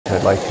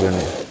I'd like to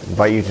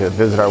invite you to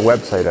visit our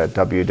website at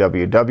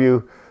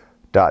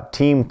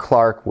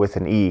www.teamclark with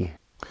an E.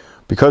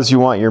 Because you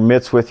want your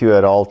mitts with you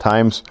at all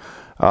times,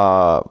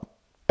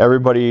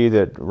 everybody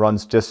that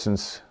runs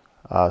distance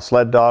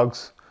sled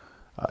dogs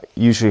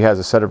usually has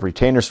a set of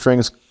retainer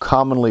strings,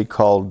 commonly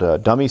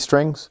called dummy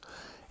strings,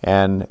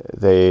 and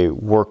they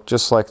work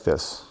just like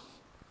this.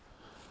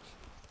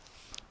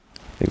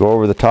 They go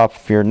over the top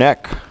of your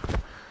neck,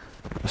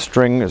 the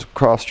string is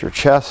across your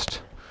chest,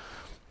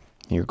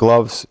 your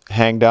gloves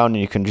hang down,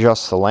 and you can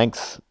adjust the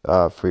length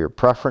for your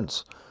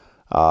preference.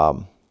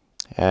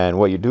 And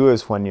what you do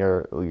is when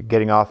you're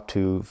getting off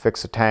to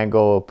fix a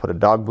tangle, put a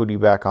dog booty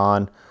back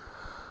on,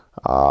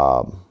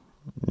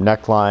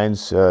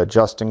 necklines,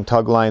 adjusting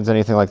tug lines,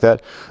 anything like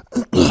that,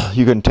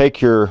 you can take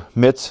your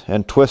mitts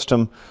and twist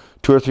them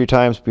 2 or 3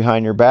 times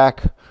behind your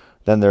back.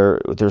 Then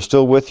they're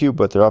still with you,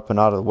 but they're up and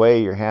out of the way.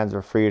 Your hands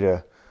are free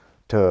to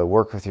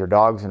work with your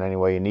dogs in any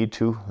way you need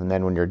to. And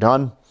then when you're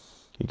done,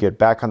 you get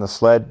back on the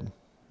sled,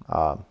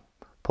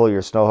 pull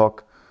your snow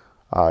hook,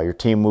 your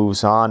team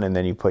moves on, and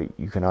then you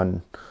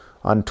can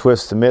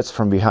untwist the mitts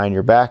from behind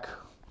your back,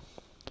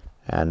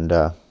 and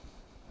you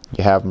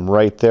have them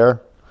right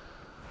there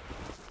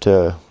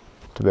to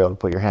be able to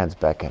put your hands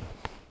back in.